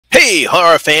Hey,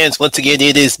 horror fans! Once again,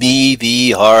 it is me,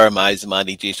 the Horror Miser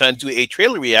J, trying to do a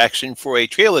trailer reaction for a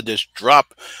trailer just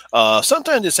dropped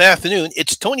sometime this afternoon.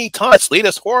 It's Tony Todd's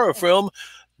latest horror film,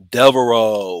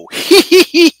 Devilreaux.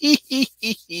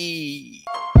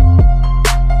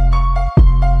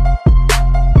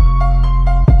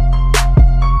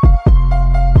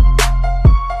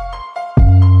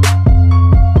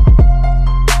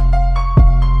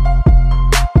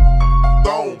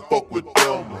 Don't fuck with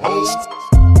them hoes.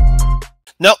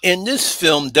 Now, in this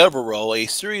film, Devilreaux, a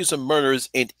series of murders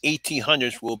in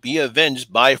 1800s will be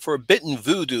avenged by forbidden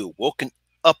voodoo, woken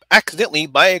up accidentally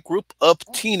by a group of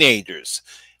teenagers.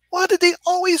 Why did they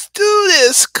always do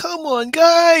this? Come on,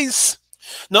 guys!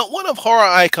 Now, one of horror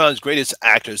icon's greatest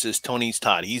actors is Tony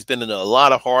Todd. He's been in a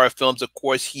lot of horror films. Of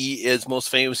course, he is most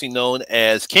famously known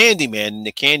as Candyman in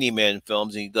the Candyman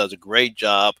films, and he does a great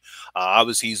job.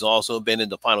 Obviously, he's also been in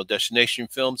the Final Destination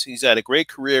films. He's had a great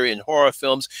career in horror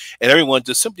films, and everyone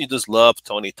just simply loves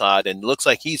Tony Todd. And it looks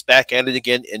like he's back at it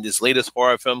again in this latest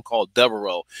horror film called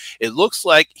Devilreaux. It looks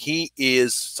like he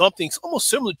is something almost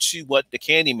similar to what the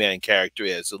Candyman character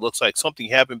is. It looks like something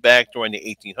happened back during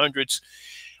the 1800s.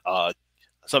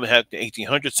 Something happened in the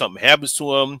 1800s, something happens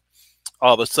to him.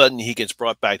 All of a sudden, he gets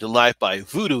brought back to life by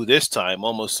voodoo this time,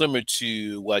 almost similar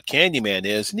to what Candyman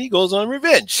is, and he goes on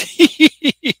revenge.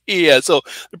 Yeah, so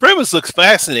the premise looks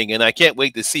fascinating, and I can't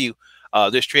wait to see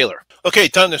this trailer. Okay,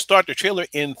 time to start the trailer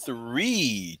in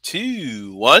 3,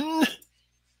 2, 1.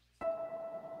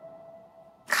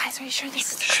 Guys, are you sure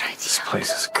this is a good idea? This place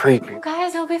is creepy.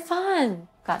 Guys, it'll be fun.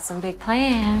 Got some big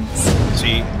plans.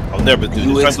 See, I'll never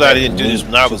do this. I'm glad I didn't do this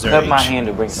when I was there. Cut my hand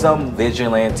to bring some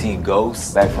vigilante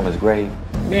ghost back from his grave.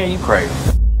 Man, you crazy.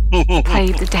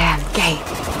 Play the damn game.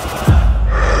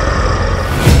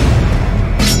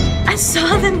 I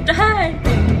saw them die.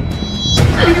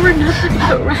 They were nothing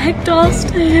but rag dolls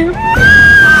to him.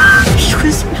 He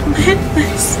was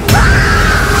relentless.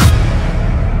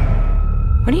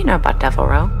 What do you know about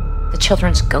Devilreaux? The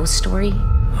children's ghost story?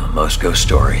 Most ghost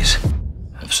stories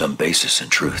have some basis in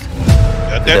truth.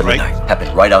 Got that right. Night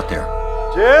happened right out there.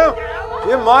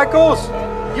 Jim Michaels?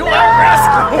 You are a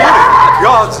rascal!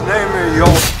 God's name are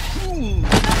yours.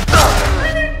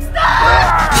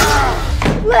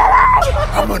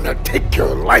 I'm gonna take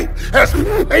your life as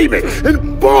payment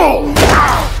and bull.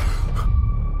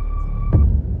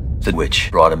 The witch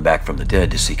brought him back from the dead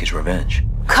to seek his revenge.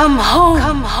 Come home,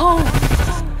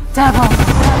 devil.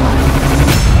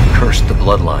 Cursed the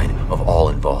bloodline of all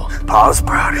involved. Pa's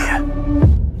proud of you.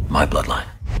 My bloodline.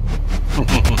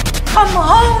 Come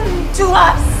home to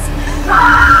us.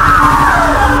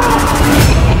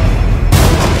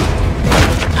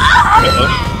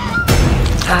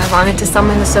 I wanted to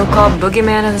summon the so-called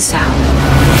boogeyman of the South.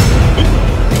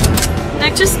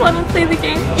 I just let him play the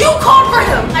game. You called for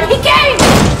him, and he came!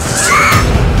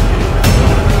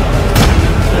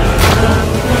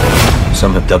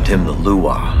 Some have dubbed him the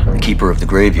Luwa, the keeper of the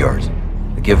graveyards,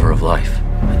 the giver of life,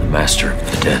 and the master of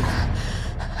the dead.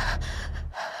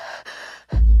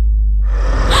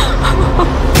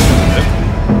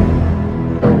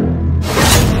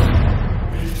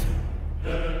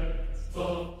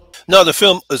 Now, the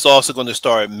film is also going to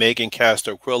star Megan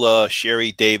Castor-Aquila,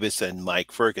 Sherry Davis, and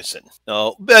Mike Ferguson.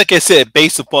 Now, like I said,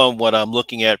 based upon what I'm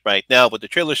looking at right now, what the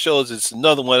trailer shows is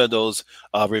another one of those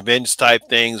revenge type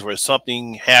things where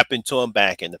something happened to him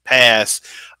back in the past.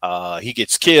 He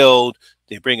gets killed.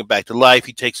 They bring him back to life.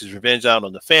 He takes his revenge out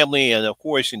on the family. And of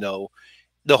course, you know,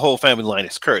 the whole family line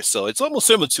is cursed. So it's almost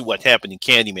similar to what happened in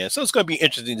Candyman. So it's going to be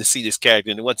interesting to see this character.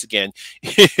 And once again,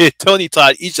 Tony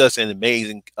Todd, he's just an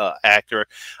amazing actor.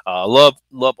 Love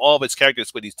all of his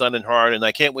characters, what he's done in horror. And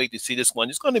I can't wait to see this one.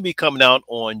 It's going to be coming out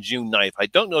on June 9th. I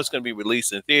don't know if it's going to be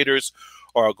released in theaters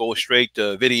or go straight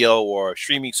to video or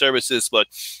streaming services, but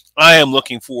I am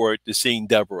looking forward to seeing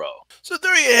Devilreaux. So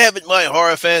there you have it, my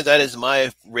horror fans. That is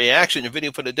my reaction to the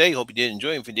video for today. Hope you did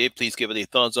enjoy it. If you did, please give it a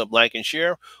thumbs up, like, and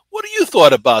share. What do you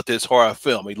thought about this horror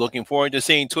film? Are you looking forward to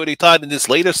seeing Tony Todd in this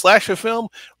latest slasher film?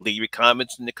 Leave your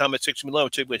comments in the comment section below.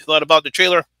 Tell me what you thought about the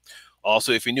trailer.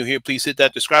 Also, if you're new here, please hit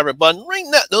that subscribe button.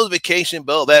 Ring that notification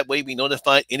bell. That way, be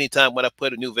notified anytime when I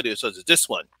put a new video such as this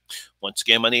one. Once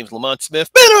again, my name is Lamont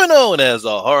Smith, better known as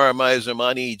the Horror Miser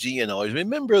G. And always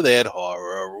remember that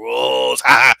horror rules.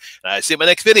 And I see you in my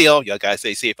next video. Y'all guys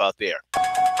stay safe out there.